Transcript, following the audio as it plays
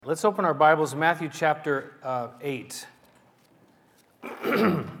Let's open our Bibles, Matthew chapter 8.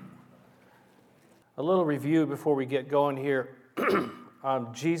 A little review before we get going here.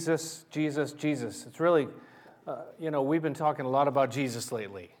 Jesus. It's really, we've been talking a lot about Jesus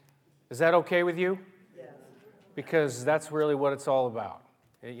lately. Is that okay with you? Yes. Because that's really what it's all about.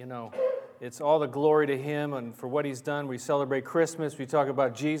 It's all the glory to Him and for what He's done. We celebrate Christmas. We talk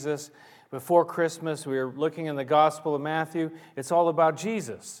about Jesus. Before Christmas, we were looking in the Gospel of Matthew. It's all about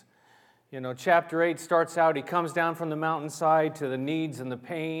Jesus. Chapter 8 starts out, He comes down from the mountainside to the needs and the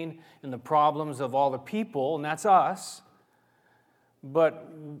pain and the problems of all the people, and that's us. But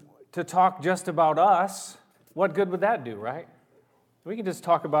to talk just about us, what good would that do, right? We can just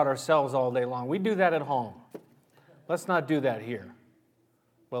talk about ourselves all day long. We do that at home. Let's not do that here.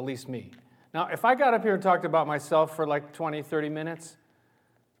 Well, at least me. Now, if I got up here and talked about myself for like 20, 30 minutes,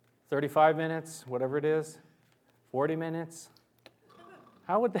 35 minutes, whatever it is, 40 minutes,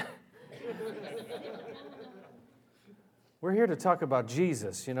 how would that... We're here to talk about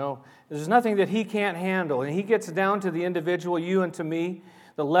Jesus, There's nothing that He can't handle. And He gets down to the individual, you and to me.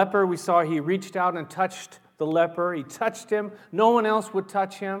 The leper, we saw He reached out and touched the leper. He touched him. No one else would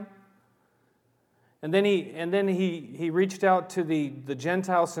touch him. And then he reached out to the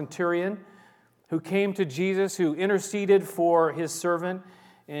Gentile centurion who came to Jesus, who interceded for his servant.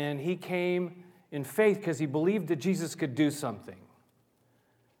 And he came in faith because he believed that Jesus could do something.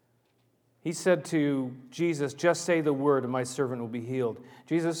 He said to Jesus, "Just say the word and my servant will be healed."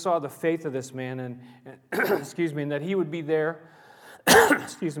 Jesus saw the faith of this man and and that he would be there,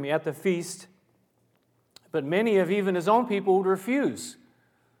 at the feast. But many of even his own people would refuse.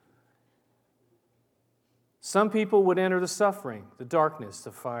 Some people would enter the suffering, the darkness,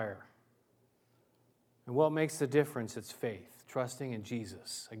 the fire. And what makes the difference? It's faith, trusting in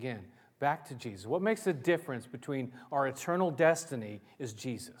Jesus. Again, back to Jesus. What makes the difference between our eternal destiny is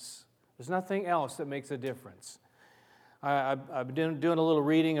Jesus. There's nothing else that makes a difference. I've been doing a little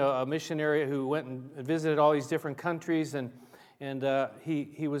reading. A missionary who went and visited all these different countries, and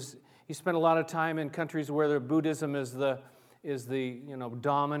he spent a lot of time in countries where Buddhism is the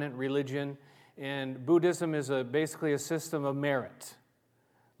dominant religion, and Buddhism is basically a system of merit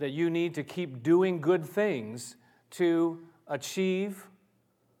that you need to keep doing good things to achieve,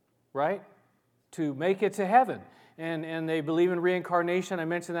 right? To make it to heaven. And they believe in reincarnation. I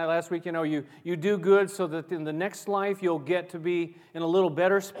mentioned that last week. You do good so that in the next life you'll get to be in a little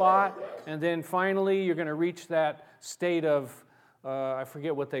better spot. And then finally you're going to reach that state of, I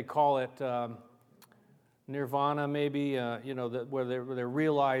forget what they call it, nirvana maybe, where they're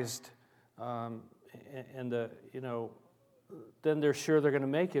realized then they're sure they're going to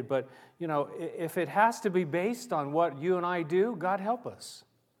make it. But, if it has to be based on what you and I do, God help us.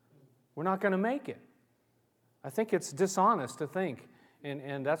 We're not going to make it. I think it's dishonest to think,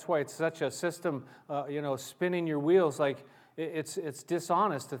 and that's why it's such a system, spinning your wheels. Like it's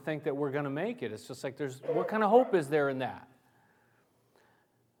dishonest to think that we're going to make it. It's just like what kind of hope is there in that?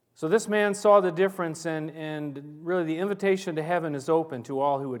 So this man saw the difference, and really the invitation to heaven is open to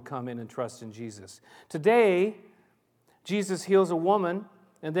all who would come in and trust in Jesus. Today, Jesus heals a woman,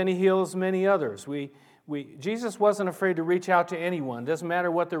 and then He heals many others. Jesus wasn't afraid to reach out to anyone. Doesn't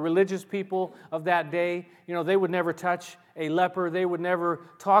matter what the religious people of that day, they would never touch a leper. They would never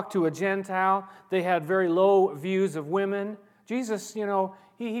talk to a Gentile. They had very low views of women. Jesus,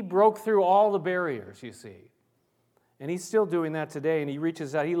 he broke through all the barriers, you see. And He's still doing that today, and He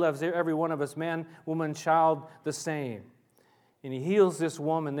reaches out. He loves every one of us, man, woman, child, the same. And He heals this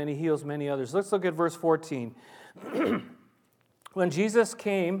woman, then He heals many others. Let's look at verse 14. When Jesus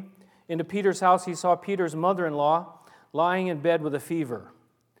came into Peter's house, He saw Peter's mother-in-law lying in bed with a fever.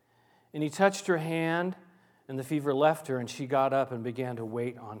 And He touched her hand, and the fever left her, and she got up and began to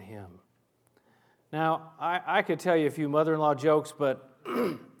wait on Him. Now, I could tell you a few mother-in-law jokes, but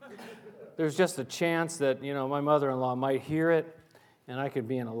there's just a chance that, my mother-in-law might hear it, and I could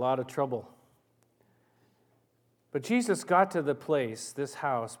be in a lot of trouble. But Jesus got to the place, this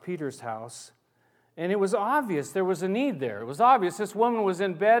house, Peter's house, and it was obvious there was a need there. It was obvious this woman was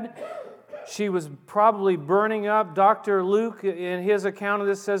in bed. She was probably burning up. Dr. Luke, in his account of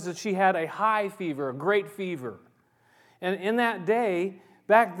this, says that she had a high fever, a great fever. And in that day,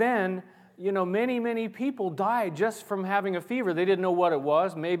 back then, many, many people died just from having a fever. They didn't know what it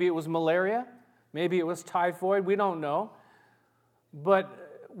was. Maybe it was malaria. Maybe it was typhoid. We don't know. But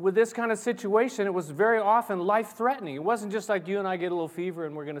with this kind of situation, it was very often life-threatening. It wasn't just like you and I get a little fever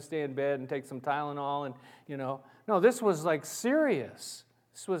and we're going to stay in bed and take some Tylenol and, No, this was like serious.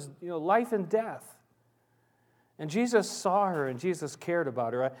 This was, life and death. And Jesus saw her, and Jesus cared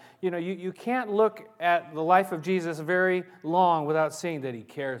about her. You can't look at the life of Jesus very long without seeing that he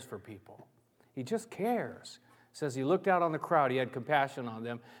cares for people. He just cares. It says he looked out on the crowd. He had compassion on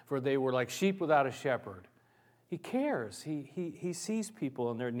them, for they were like sheep without a shepherd. He cares. He sees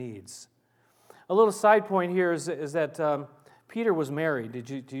people and their needs. A little side point here is that Peter was married.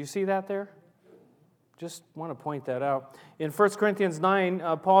 Do you see that there? Just want to point that out. In 1 Corinthians 9,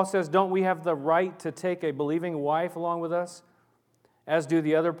 Paul says, "Don't we have the right to take a believing wife along with us, as do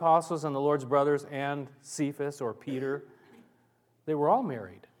the other apostles and the Lord's brothers and Cephas or Peter?" They were all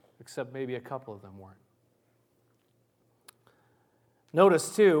married, except maybe a couple of them weren't.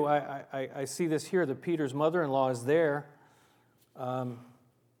 Notice, too, I see this here, that Peter's mother-in-law is there.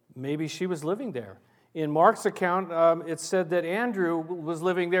 Maybe she was living there. In Mark's account, it said that Andrew was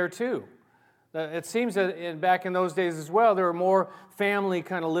living there, too. It seems that back in those days as well, there were more family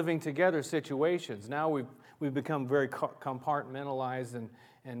kind of living together situations. Now we've become very compartmentalized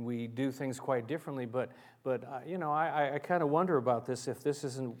and we do things quite differently. But I kind of wonder about this, if this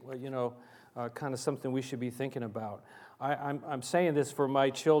isn't kind of something we should be thinking about. I'm saying this for my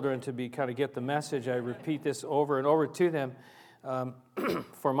children to be kind of get the message. I repeat this over and over to them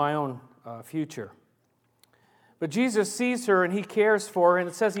for my own future. But Jesus sees her and he cares for her, and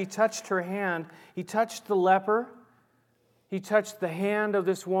it says he touched her hand. He touched the leper. He touched the hand of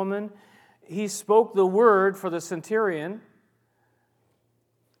this woman. He spoke the word for the centurion.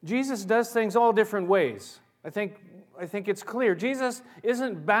 Jesus does things all different ways. I think it's clear. Jesus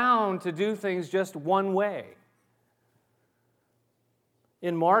isn't bound to do things just one way.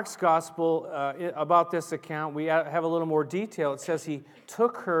 In Mark's gospel, about this account, we have a little more detail. It says he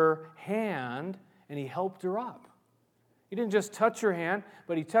took her hand and he helped her up. He didn't just touch her hand,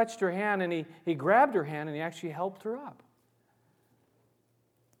 but he touched her hand and he grabbed her hand and he actually helped her up.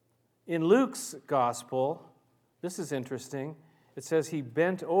 In Luke's gospel, this is interesting. It says he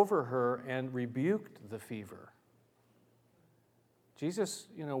bent over her and rebuked the fever. Jesus,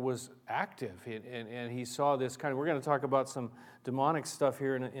 was active, and he saw this kind of, we're going to talk about some demonic stuff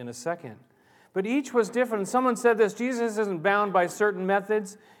here in a second. But each was different. Someone said this: Jesus isn't bound by certain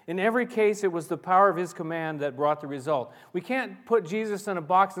methods. In every case, it was the power of his command that brought the result. We can't put Jesus in a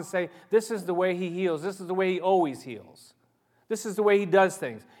box and say, this is the way he heals. This is the way he always heals. This is the way he does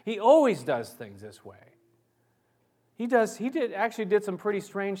things. He always does things this way. He actually did some pretty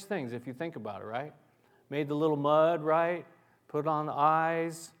strange things, if you think about it, right? Made the little mud, right? Put on the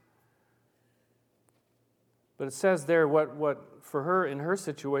eyes. But it says there what for her, in her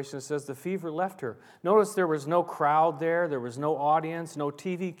situation, it says the fever left her. Notice there was no crowd there. There was no audience, no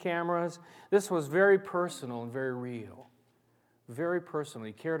TV cameras. This was very personal and very real. Very personal.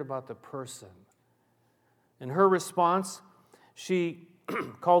 He cared about the person. In her response, she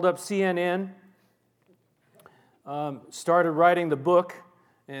called up CNN, started writing the book,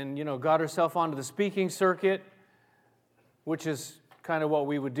 and, got herself onto the speaking circuit, which is kind of what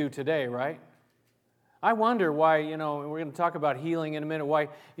we would do today, right? I wonder why, we're going to talk about healing in a minute, why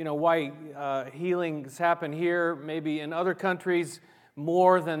healings happen here, maybe in other countries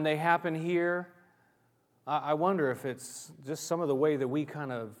more than they happen here. I wonder if it's just some of the way that we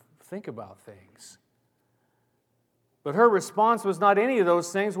kind of think about things. But her response was not any of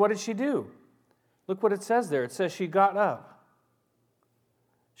those things. What did she do? Look what it says there. It says she got up.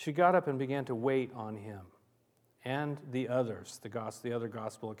 She got up and began to wait on him and the others. The other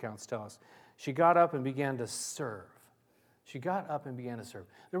gospel accounts tell us. She got up and began to serve. She got up and began to serve.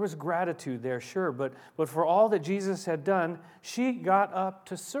 There was gratitude there, sure, but for all that Jesus had done, she got up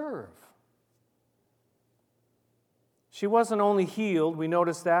to serve. She wasn't only healed, we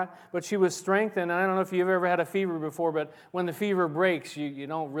noticed that, but she was strengthened. I don't know if you've ever had a fever before, but when the fever breaks, you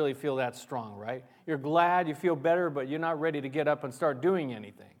don't really feel that strong, right? You're glad, you feel better, but you're not ready to get up and start doing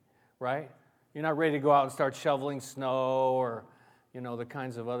anything, right? You're not ready to go out and start shoveling snow or, the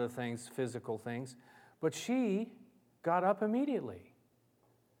kinds of other things, physical things. But she got up immediately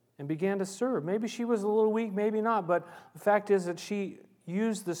and began to serve. Maybe she was a little weak, maybe not, but the fact is that she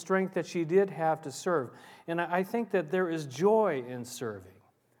used the strength that she did have to serve. And I think that there is joy in serving.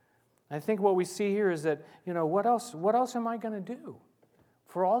 I think what we see here is that, what else am I going to do?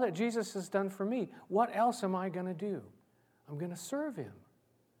 For all that Jesus has done for me, what else am I going to do? I'm going to serve him.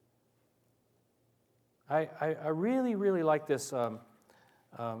 I really, really like this. I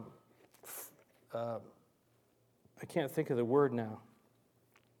can't think of the word now.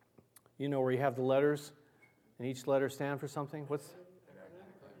 Where you have the letters, and each letter stand for something. What's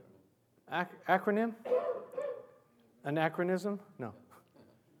acronym? Anachronism? No.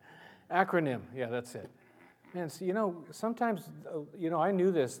 Acronym. Yeah, that's it. Man, so, sometimes, I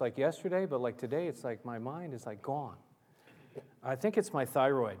knew this like yesterday, but like today, it's like my mind is like gone. I think it's my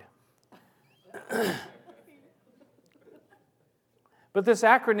thyroid. But this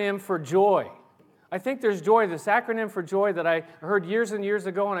acronym for joy, I think there's joy, this acronym for joy that I heard years and years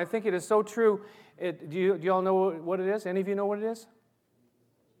ago, and I think it is so true. Do you all know what it is? Any of you know what it is?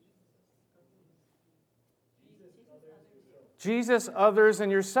 Jesus, others, and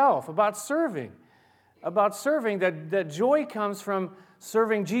yourself. About serving. That joy comes from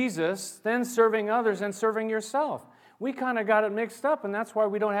serving Jesus, then serving others, and serving yourself. We kind of got it mixed up, and that's why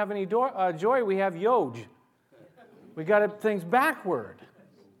we don't have any joy. We have yoj. We got things backward.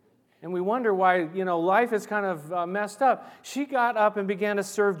 And we wonder why, life is kind of messed up. She got up and began to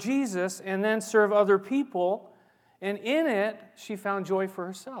serve Jesus and then serve other people. And in it, she found joy for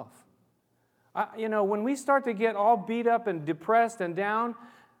herself. When we start to get all beat up and depressed and down,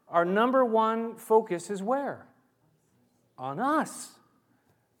 our number one focus is where? On us.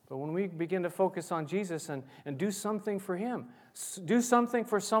 But when we begin to focus on Jesus and do something for Him, do something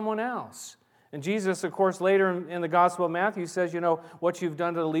for someone else. And Jesus, of course, later in the Gospel of Matthew says, what you've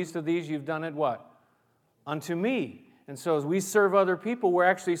done to the least of these, you've done it what? Unto me. And so as we serve other people, we're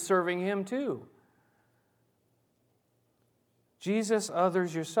actually serving Him too. Jesus,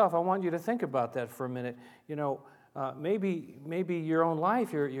 others, yourself. I want you to think about that for a minute. Maybe your own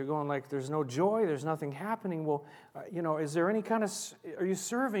life, you're going like, there's no joy, there's nothing happening. Well, is there any kind of, are you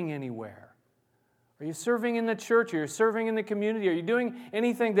serving anywhere? Are you serving in the church? Are you serving in the community? Are you doing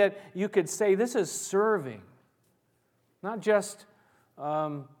anything that you could say, this is serving? Not just,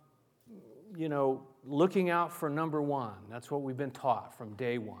 looking out for number one. That's what we've been taught from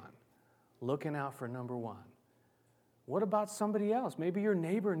day one. Looking out for number one. What about somebody else? Maybe your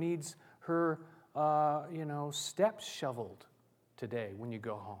neighbor needs her, steps shoveled today when you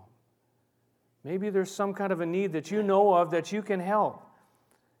go home. Maybe there's some kind of a need that you know of that you can help.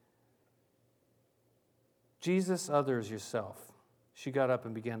 Jesus, others, yourself. She got up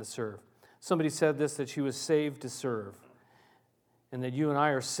and began to serve. Somebody said this, that she was saved to serve, and that you and I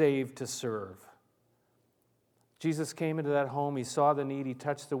are saved to serve. Jesus came into that home. He saw the need. He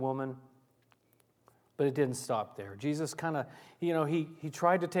touched the woman. But it didn't stop there. Jesus kind of, he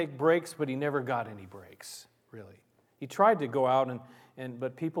tried to take breaks, but he never got any breaks, really. He tried to go out,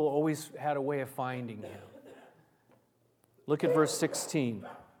 but people always had a way of finding him. Look at verse 16. It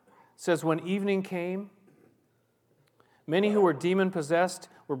says, when evening came, many who were demon-possessed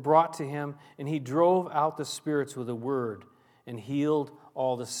were brought to him, and he drove out the spirits with a word and healed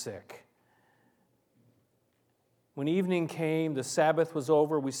all the sick. When evening came, the Sabbath was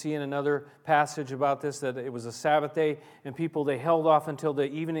over. We see in another passage about this that it was a Sabbath day, and people, they held off until the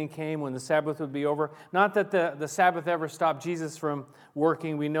evening came when the Sabbath would be over. Not that the Sabbath ever stopped Jesus from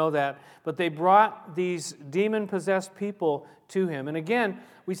working, we know that, but they brought these demon-possessed people to him. And again,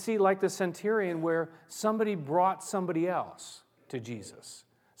 we see like the centurion where somebody brought somebody else to Jesus.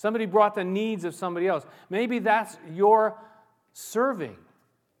 Somebody brought the needs of somebody else. Maybe that's your serving.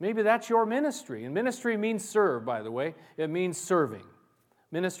 Maybe that's your ministry. And ministry means serve, by the way. It means serving.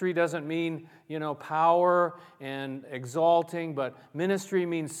 Ministry doesn't mean, power and exalting, but ministry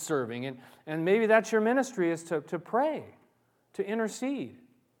means serving. And maybe that's your ministry, is to pray, to intercede.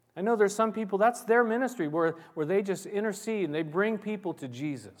 I know there's some people, that's their ministry, where they just intercede and they bring people to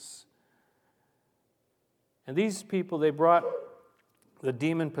Jesus. And these people, they brought the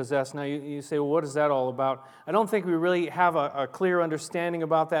demon-possessed. Now you say, well, what is that all about? I don't think we really have a clear understanding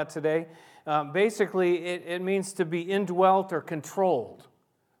about that today. Basically, it means to be indwelt or controlled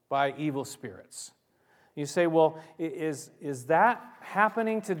by evil spirits. You say, well, is that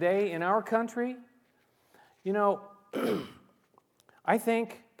happening today in our country? I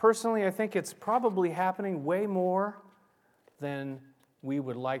think it's probably happening way more than we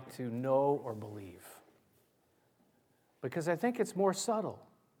would like to know or believe. Because I think it's more subtle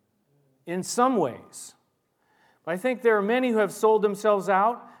in some ways. I think there are many who have sold themselves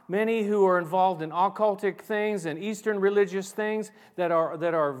out, many who are involved in occultic things and Eastern religious things that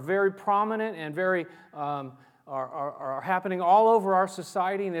are very prominent and very are happening all over our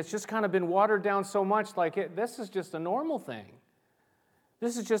society, and it's just kind of been watered down so much this is just a normal thing.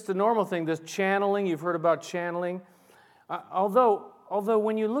 This is just a normal thing, this channeling. You've heard about channeling. Although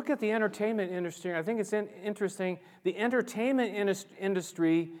when you look at the entertainment industry, I think it's interesting, the entertainment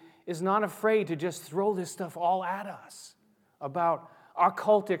industry is not afraid to just throw this stuff all at us about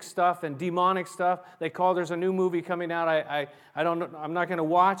occultic stuff and demonic stuff. There's a new movie coming out. I don't know, I'm not going to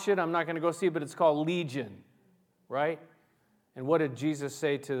watch it. I'm not going to go see it, but it's called Legion, right? And what did Jesus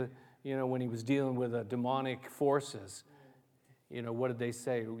say to, when he was dealing with demonic forces? What did they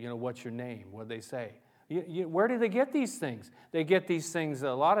say? What's your name? What did they say? Where do they get these things? They get these things,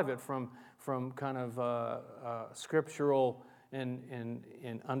 a lot of it from kind of scriptural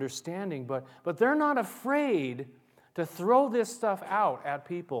and understanding, but they're not afraid to throw this stuff out at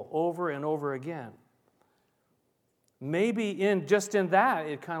people over and over again. Maybe just in that,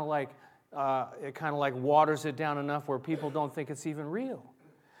 it kind of like waters it down enough where people don't think it's even real.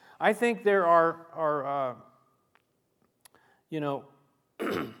 I think there are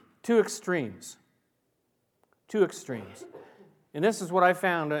two extremes. Two extremes. And this is what I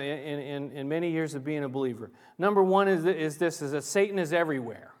found in many years of being a believer. Number one is that Satan is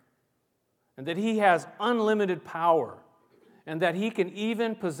everywhere, and that he has unlimited power, and that he can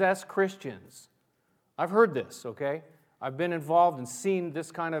even possess Christians. I've heard this, okay? I've been involved and seen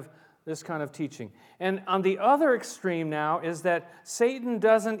this kind of teaching. And on the other extreme now is that Satan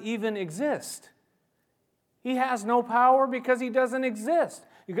doesn't even exist. He has no power because he doesn't exist.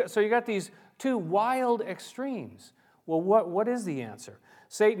 So you got these two wild extremes. Well, what is the answer?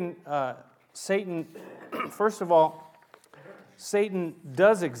 Satan, first of all, Satan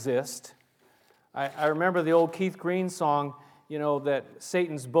does exist. I remember the old Keith Green song, that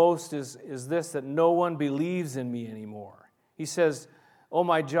Satan's boast is this, that no one believes in me anymore. He says, oh,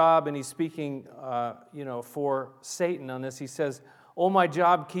 my job, and he's speaking, for Satan on this. He says, oh, my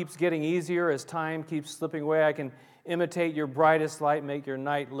job keeps getting easier as time keeps slipping away. I can imitate your brightest light, make your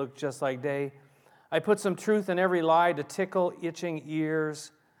night look just like day. I put some truth in every lie to tickle itching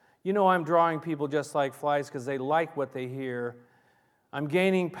ears. I'm drawing people just like flies because they like what they hear. I'm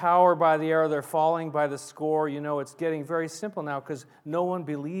gaining power by the hour, they're falling by the score. It's getting very simple now because no one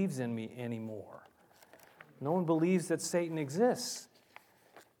believes in me anymore. No one believes that Satan exists.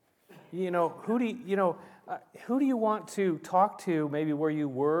 Who do you want to talk to, maybe where you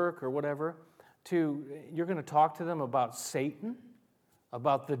work or whatever, you're going to talk to them about Satan,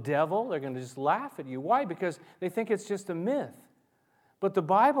 about the devil? They're going to just laugh at you. Why? Because they think it's just a myth. But the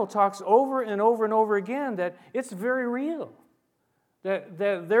Bible talks over and over and over again that it's very real. That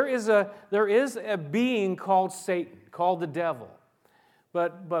there is a being called Satan, called the devil.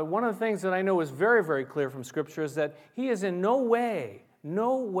 But one of the things that I know is very, very clear from Scripture is that he is in no way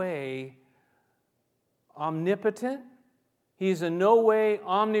omnipotent. He's in no way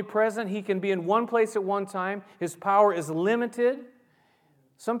omnipresent. He can be in one place at one time. His power is limited.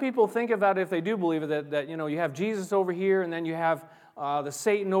 Some people think about it, if they do believe it, that you have Jesus over here and then you have the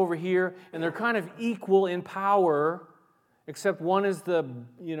Satan over here, and they're kind of equal in power, except one is the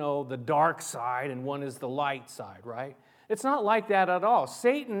dark side and one is the light side, right? It's not like that at all.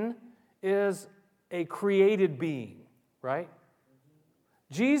 Satan is a created being, right?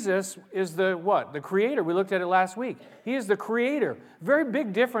 Jesus is the what? The creator. We looked at it last week. He is the creator. Very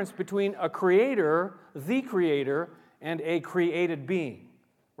big difference between a creator, the creator, and a created being,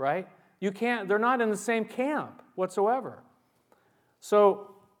 right? They're not in the same camp whatsoever.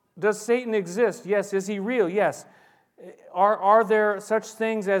 So, does Satan exist? Yes. Is he real? Yes. Are there such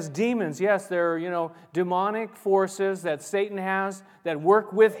things as demons? Yes, there are, demonic forces that Satan has that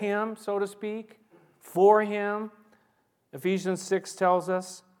work with him, so to speak, for him. Ephesians 6 tells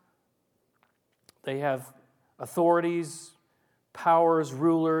us they have authorities, powers,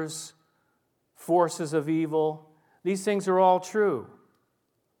 rulers, forces of evil. These things are all true.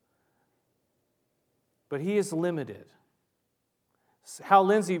 But he is limited. Hal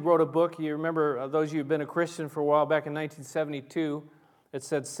Lindsey wrote a book, you remember, those of you who have been a Christian for a while, back in 1972, it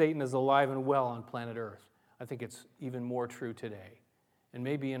said Satan is alive and well on planet Earth. I think it's even more true today, and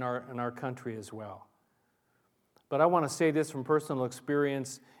maybe in our country as well. But I want to say this from personal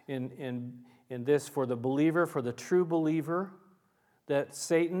experience in this, for the believer, for the true believer, that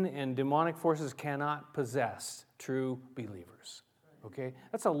Satan and demonic forces cannot possess true believers. Okay?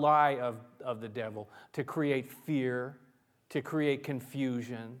 That's a lie of the devil, to create fear, to create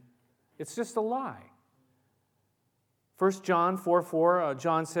confusion. It's just a lie. 1 John 4:4,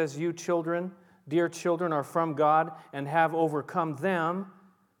 John says, you children, dear children, are from God and have overcome them,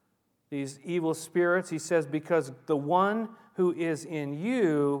 these evil spirits. He says, because the one who is in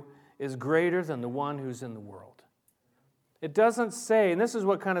you is greater than the one who's in the world. It doesn't say, and this is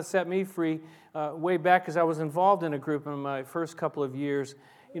what kind of set me free way back as I was involved in a group in my first couple of years,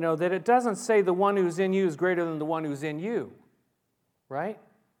 that it doesn't say the one who's in you is greater than the one who's in you, right?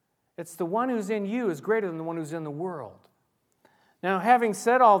 It's the one who's in you is greater than the one who's in the world. Now, having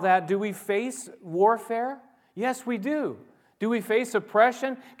said all that, do we face warfare? Yes, we do. Do we face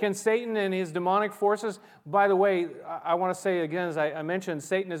oppression? Can Satan and his demonic forces, by the way, I want to say again, as I mentioned,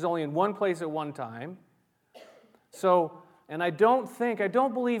 Satan is only in one place at one time. So, and I don't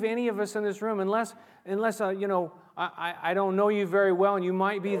believe any of us in this room, unless I don't know you very well, and you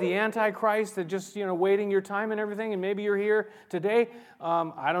might be the Antichrist that just, waiting your time and everything, and maybe you're here today.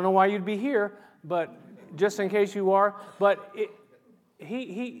 I don't know why you'd be here, but just in case you are. But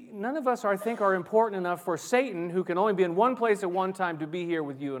none of us, I think, are important enough for Satan, who can only be in one place at one time, to be here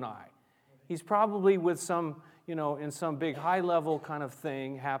with you and I. He's probably with some, in some big high-level kind of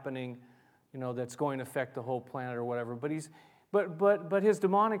thing happening, that's going to affect the whole planet or whatever. But his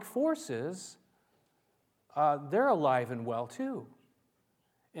demonic forces, they're alive and well too.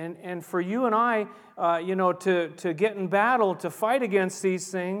 And for you and I, to get in battle, to fight against these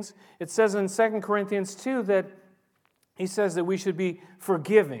things, it says in 2 Corinthians 2 that he says that we should be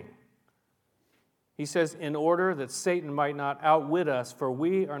forgiving. He says, in order that Satan might not outwit us, for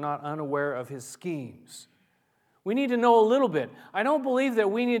we are not unaware of his schemes. We need to know a little bit. I don't believe that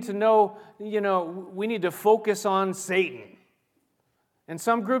we need to know, we need to focus on Satan. And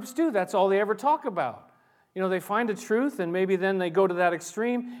some groups do. That's all they ever talk about. They find a truth, and maybe then they go to that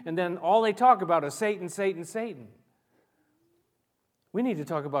extreme, and then all they talk about is Satan, Satan, Satan. We need to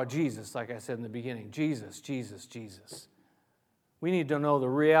talk about Jesus, like I said in the beginning. Jesus, Jesus, Jesus. We need to know the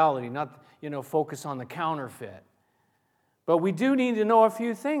reality, not, focus on the counterfeit. But we do need to know a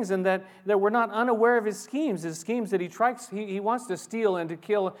few things, and that we're not unaware of his schemes that he tries. He wants to steal and to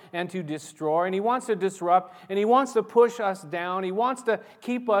kill and to destroy, and he wants to disrupt, and he wants to push us down. He wants to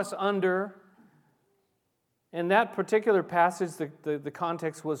keep us under. In that particular passage, the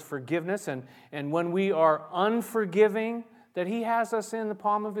context was forgiveness, and when we are unforgiving, that he has us in the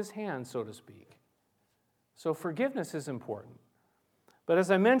palm of his hand, so to speak. So forgiveness is important. But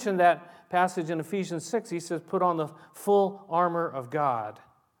as I mentioned, that passage in Ephesians 6, he says, put on the full armor of God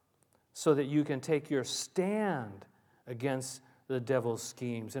so that you can take your stand against the devil's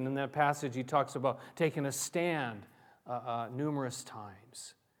schemes. And in that passage, he talks about taking a stand numerous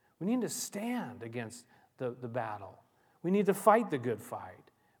times. We need to stand against the battle. We need to fight the good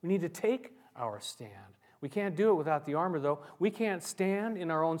fight. We need to take our stand. We can't do it without the armor, though. We can't stand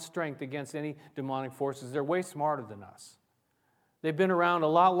in our own strength against any demonic forces. They're way smarter than us. They've been around a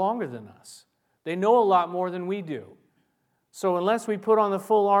lot longer than us. They know a lot more than we do. So unless we put on the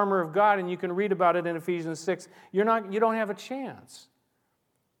full armor of God, and you can read about it in Ephesians 6, you don't have a chance.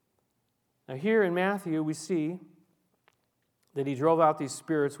 Now here in Matthew, we see that he drove out these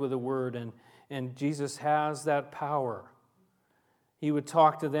spirits with a word, and Jesus has that power. He would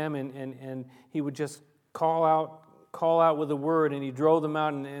talk to them, and he would just call out with a word, and he drove them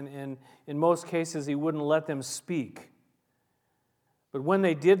out, and in most cases, he wouldn't let them speak. But when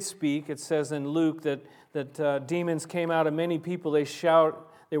they did speak, it says in Luke that demons came out of many people.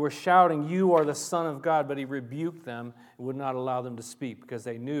 They were shouting, "You are the Son of God," but he rebuked them and would not allow them to speak because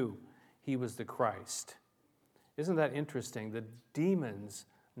they knew he was the Christ. Isn't that interesting? The demons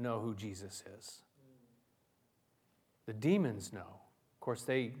know who Jesus is. The demons know. Of course,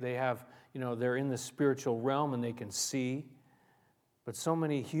 they have, they're in the spiritual realm and they can see. But so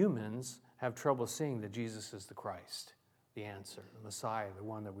many humans have trouble seeing that Jesus is the Christ, the answer, the Messiah, the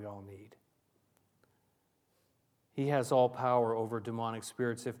one that we all need. He has all power over demonic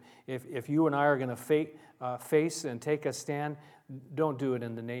spirits. If you and I are going to face and take a stand, don't do it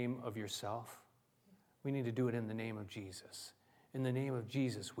in the name of yourself. We need to do it in the name of Jesus. In the name of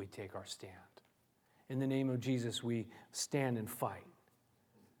Jesus, we take our stand. In the name of Jesus, we stand and fight.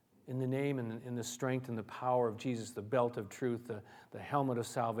 In the name and in the strength and the power of Jesus, the belt of truth, the helmet of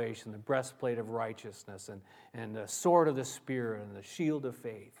salvation, the breastplate of righteousness, and the sword of the Spirit, and the shield of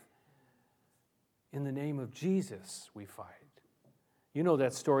faith. In the name of Jesus, we fight. You know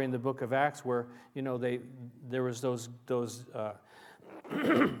that story in the book of Acts where, there was those those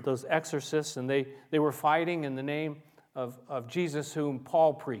exorcists, and they were fighting in the name of Jesus, whom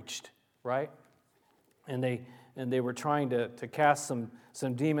Paul preached, right? And they were trying to cast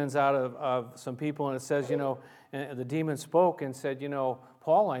some demons out of some people, and it says, and the demon spoke and said,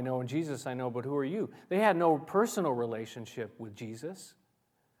 Paul I know and Jesus I know, but who are you? They had no personal relationship with Jesus.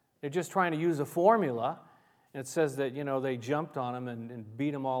 They're just trying to use a formula. And it says that, they jumped on him and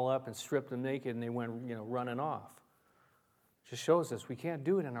beat them all up and stripped them naked, and they went, running off. It just shows us we can't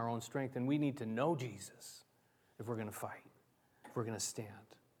do it in our own strength, and we need to know Jesus if we're going to fight, if we're going to stand.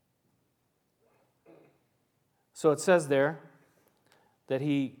 So it says there that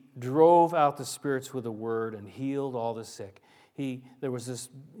he drove out the spirits with a word and healed all the sick. There was this,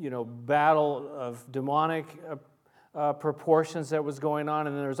 battle of demonic proportions that was going on,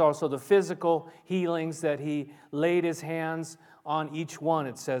 and then there's also the physical healings that he laid his hands on each one,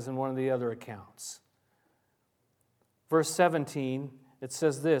 it says in one of the other accounts. Verse 17, it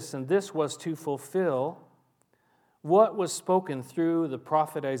says this, "And this was to fulfill what was spoken through the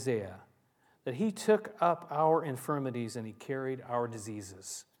prophet Isaiah. that he took up our infirmities and he carried our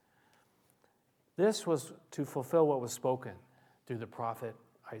diseases. This was to fulfill what was spoken through the prophet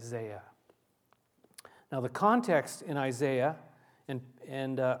Isaiah. Now, the context in Isaiah,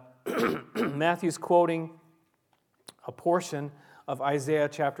 and Matthew's quoting a portion of Isaiah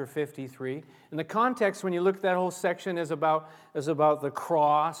chapter 53. And the context, when you look at that whole section, is about the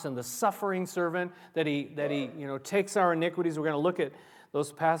cross and the suffering servant that he takes our iniquities. We're going to look at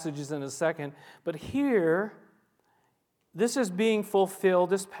those passages in a second. But here, this is being fulfilled.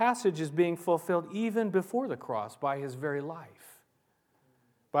 This passage is being fulfilled even before the cross by his very life.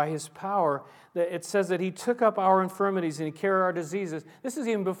 By his power, it says that he took up our infirmities and he carried our diseases. This is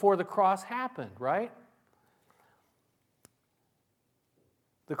even before the cross happened, right?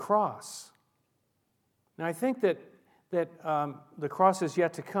 The cross. Now, I think that the cross is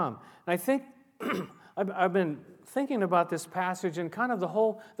yet to come. And I think I've been thinking about this passage and kind of the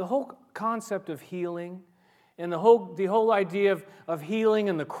whole concept of healing, and the whole idea of healing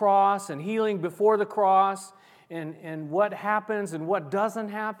and the cross and healing before the cross. And what happens and what doesn't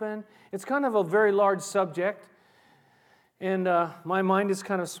happen. It's kind of a very large subject, and my mind is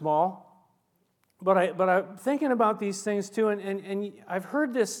kind of small. But I'm thinking about these things too, and I've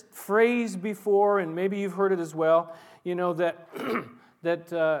heard this phrase before, and maybe you've heard it as well. That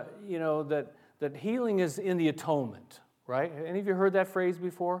that healing is in the atonement, right? Any of you heard that phrase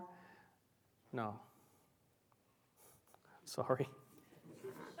before? No. Sorry.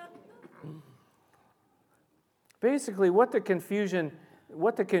 Basically, what the confusion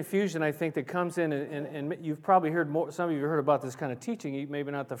I think that comes in, and you've probably heard more. Some of you have heard about this kind of teaching,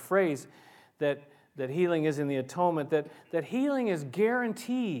 maybe not the phrase that healing is in the atonement. That healing is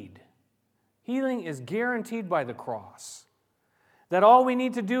guaranteed. Healing is guaranteed by the cross. That all we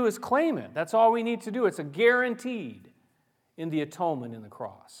need to do is claim it. That's all we need to do. It's a guaranteed in the atonement in the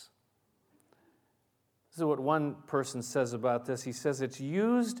cross. This is what one person says about this. He says it's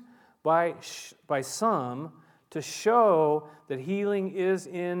used by some to show that healing is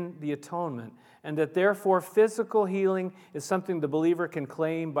in the atonement, and that therefore physical healing is something the believer can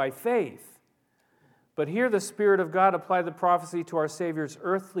claim by faith. But here the Spirit of God applied the prophecy to our Savior's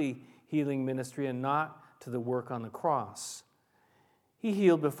earthly healing ministry and not to the work on the cross. He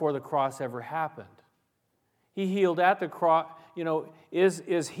healed before the cross ever happened. He healed at the cross.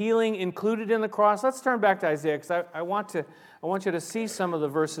 Is healing included in the cross? Let's turn back to Isaiah, because I want you to see some of the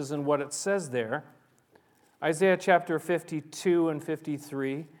verses and what it says there. Isaiah chapter 52 and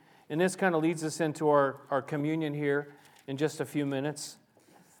 53. And this kind of leads us into our communion here in just a few minutes.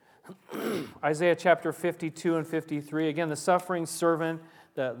 Isaiah chapter 52 and 53. Again, the suffering servant,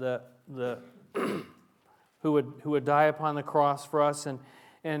 the who would die upon the cross for us.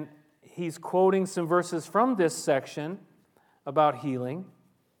 And he's quoting some verses from this section about healing.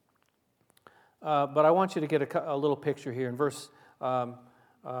 But I want you to get a little picture here in verse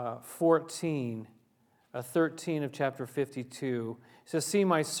 14. 13 of chapter 52. It says, "See,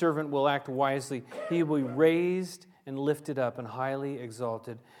 my servant will act wisely. He will be raised and lifted up and highly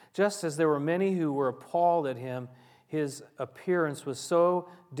exalted. Just as there were many who were appalled at him, his appearance was so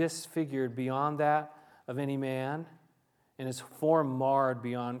disfigured beyond that of any man, and his form marred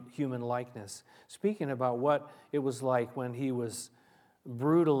beyond human likeness." Speaking about what it was like when he was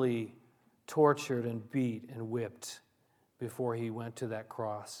brutally tortured and beat and whipped before he went to that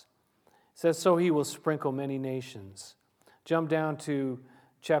cross. It says, "So he will sprinkle many nations." Jump down to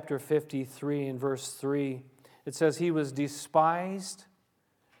chapter 53 and verse 3. It says, "He was despised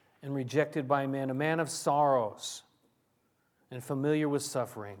and rejected by men, a man of sorrows and familiar with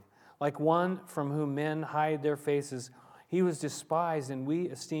suffering. Like one from whom men hide their faces, he was despised and we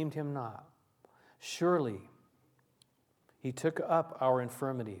esteemed him not. Surely he took up our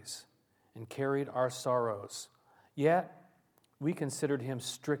infirmities and carried our sorrows. Yet we considered him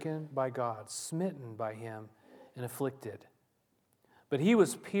stricken by God, smitten by him, and afflicted. But he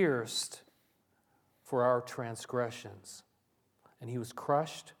was pierced for our transgressions, and he was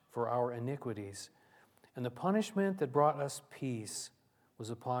crushed for our iniquities. And the punishment that brought us peace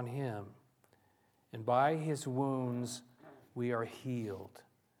was upon him, and by his wounds we are healed."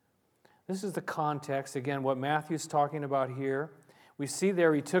 This is the context, again, what Matthew's talking about here. We see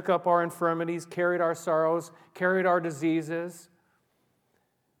there he took up our infirmities, carried our sorrows, carried our diseases.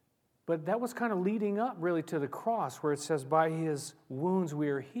 But that was kind of leading up really to the cross, where it says, by his wounds we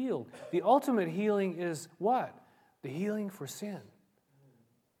are healed. The ultimate healing is what? The healing for sin.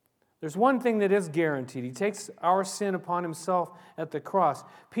 There's one thing that is guaranteed. He takes our sin upon himself at the cross.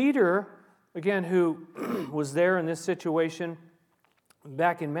 Peter, again, who was there in this situation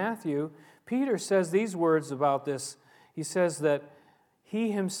back in Matthew, Peter says these words about this. He says that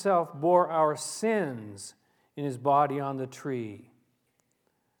He himself bore our sins in his body on the tree,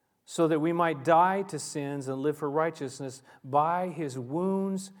 so that we might die to sins and live for righteousness. By his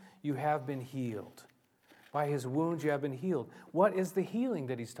wounds you have been healed. By his wounds you have been healed. What is the healing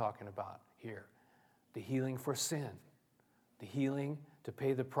that he's talking about here? The healing for sin. The healing to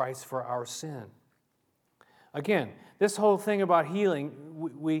pay the price for our sin. Again, this whole thing about healing,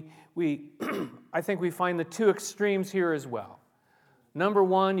 I think we find the two extremes here as well. Number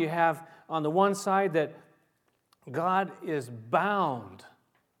one, you have on the one side that God is bound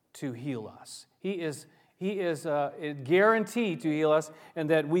to heal us. He is guaranteed to heal us, and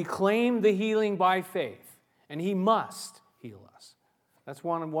that we claim the healing by faith, and he must heal us. That's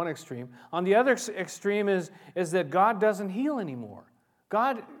one extreme. On the other extreme is that God doesn't heal anymore.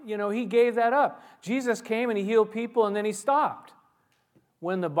 God, he gave that up. Jesus came and he healed people, and then he stopped.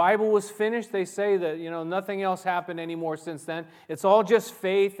 When the Bible was finished, they say that, nothing else happened anymore since then. It's all just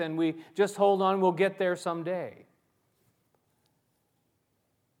faith, and we just hold on, we'll get there someday.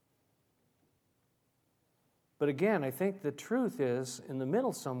 But again, I think the truth is, in the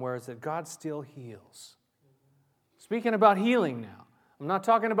middle somewhere, is that God still heals. Speaking about healing now, I'm not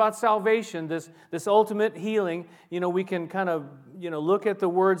talking about salvation, this ultimate healing. We can kind of, look at the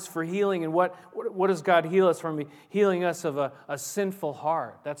words for healing and what does God heal us from? Healing us of a sinful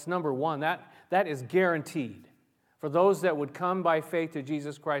heart. That's number one. That is guaranteed. For those that would come by faith to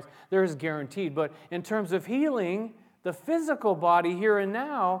Jesus Christ, there is guaranteed. But in terms of healing, the physical body here and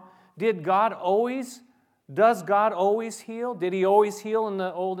now, does God always heal? Did he always heal in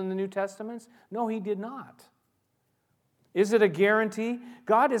the Old and the New Testaments? No, he did not. Is it a guarantee?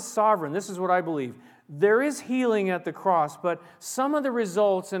 God is sovereign. This is what I believe. There is healing at the cross, but some of the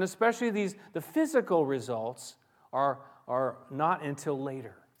results, and especially the physical results, are not until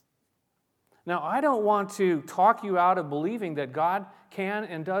later. Now, I don't want to talk you out of believing that God can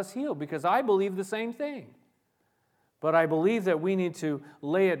and does heal, because I believe the same thing. But I believe that we need to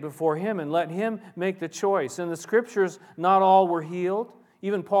lay it before him and let him make the choice. In the Scriptures, not all were healed.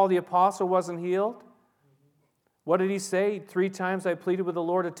 Even Paul the Apostle wasn't healed. What did he say? 3 times I pleaded with the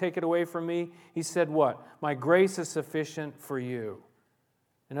Lord to take it away from me. He said what? My grace is sufficient for you.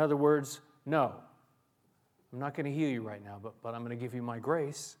 In other words, no. I'm not going to heal you right now, but I'm going to give you my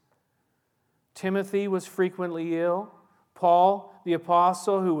grace. Timothy was frequently ill. Paul, the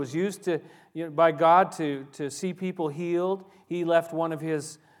apostle, who was used to, by God to see people healed, he left one of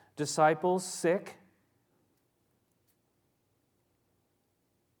his disciples sick.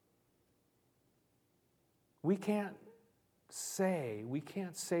 We can't say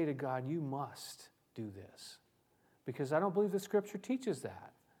to God, you must do this. Because I don't believe the Scripture teaches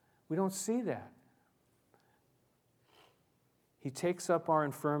that. We don't see that. He takes up our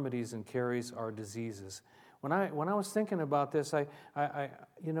infirmities and carries our diseases. When I was thinking about this, I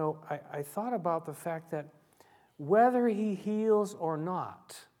thought about the fact that whether he heals or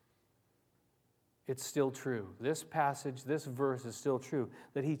not, it's still true. This passage, this verse is still true,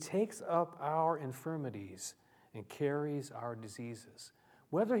 that he takes up our infirmities and carries our diseases.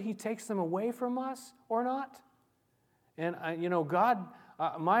 Whether he takes them away from us or not. And, God,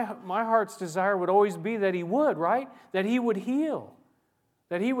 my heart's desire would always be that he would, right? That he would heal.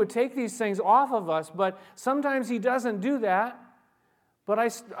 That he would take these things off of us. But sometimes he doesn't do that. But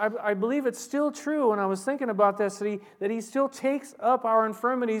I believe it's still true, when I was thinking about this, that he still takes up our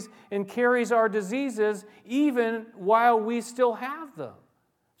infirmities and carries our diseases even while we still have them.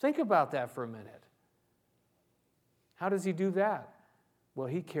 Think about that for a minute. How does he do that? Well,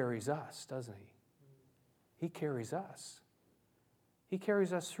 he carries us, doesn't he? He carries us. He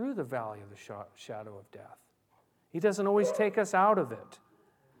carries us through the valley of the shadow of death. He doesn't always take us out of it.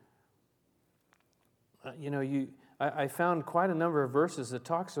 I found quite a number of verses that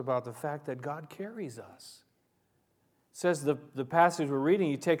talks about the fact that God carries us. It says the passage we're reading,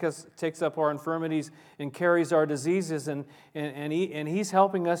 he takes up our infirmities and carries our diseases, and he's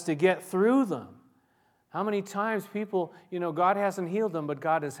helping us to get through them. How many times people, God hasn't healed them, but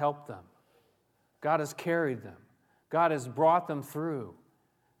God has helped them. God has carried them. God has brought them through.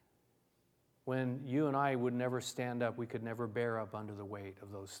 When you and I would never stand up, we could never bear up under the weight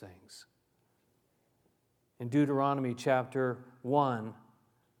of those things. In Deuteronomy chapter 1,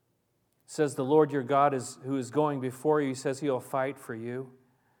 says the Lord your God who is going before you, he says he'll fight for you.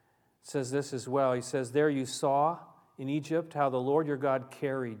 It says this as well. He says, there you saw in Egypt how the Lord your God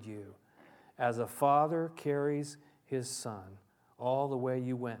carried you, as a father carries his son, all the way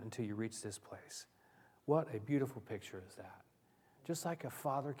you went until you reached this place. What a beautiful picture is that. Just like a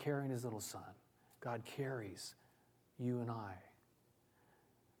father carrying his little son, God carries you and I.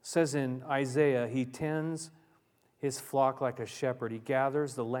 It says in Isaiah, he tends his flock like a shepherd. He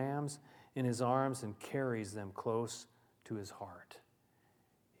gathers the lambs in his arms and carries them close to his heart.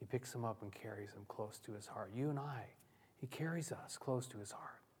 He picks them up and carries them close to his heart. You and I, he carries us close to his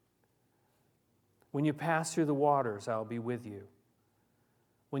heart. When you pass through the waters, I'll be with you.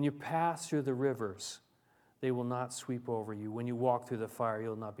 When you pass through the rivers, they will not sweep over you. When you walk through the fire,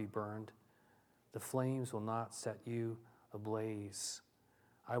 you'll not be burned. The flames will not set you ablaze.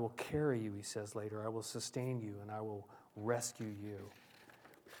 I will carry you, he says later. I will sustain you, and I will rescue you.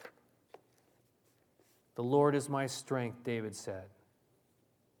 The Lord is my strength, David said,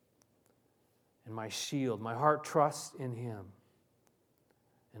 and my shield. My heart trusts in him,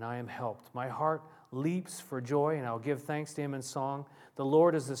 and I am helped. My heart leaps for joy, and I'll give thanks to him in song. The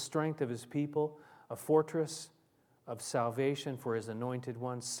Lord is the strength of his people, a fortress of salvation for his anointed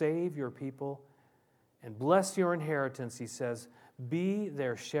one. Save your people and bless your inheritance, he says. Be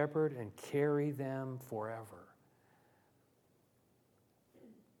their shepherd and carry them forever.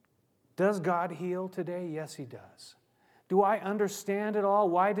 Does God heal today? Yes, he does. Do I understand it all?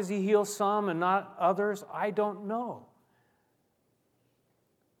 Why does he heal some and not others? I don't know.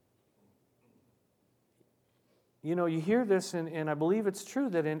 You know, you hear this, and I believe it's true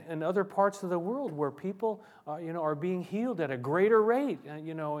that in other parts of the world where people, are being healed at a greater rate,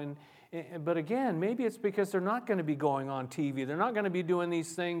 but again, maybe it's because they're not going to be going on TV. They're not going to be doing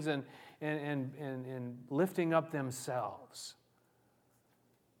these things and lifting up themselves.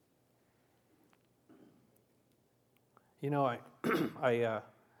 You know, I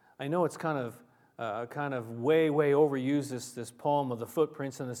know it's kind of way overused, this poem of the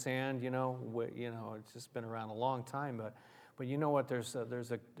footprints in the sand. It's just been around a long time, but you know what? There's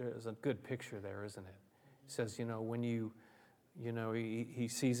a good picture there, isn't it? It says, when he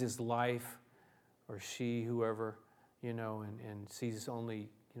sees his life, or she, whoever, and sees only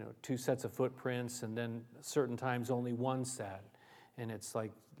two sets of footprints, and then certain times only one set, and it's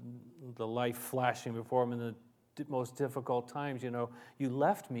like the life flashing before him in the most difficult times. You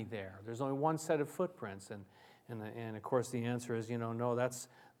left me there. There's only one set of footprints, and of course the answer is, no,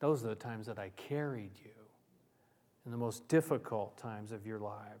 those are the times that I carried you in the most difficult times of your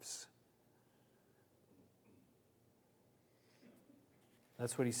lives.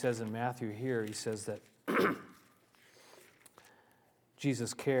 That's what he says in Matthew here. He says that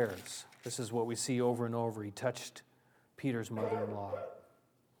Jesus cares. This is what we see over and over. He touched Peter's mother-in-law.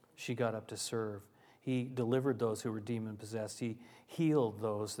 She got up to serve. He delivered those who were demon-possessed. He healed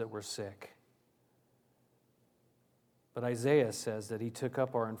those that were sick. But Isaiah says that he took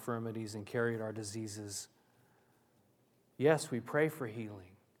up our infirmities and carried our diseases. Yes, we pray for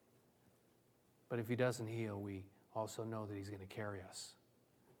healing. But if he doesn't heal, we also know that he's going to carry us.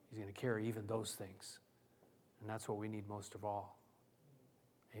 He's going to carry even those things. And that's what we need most of all.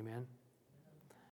 Amen?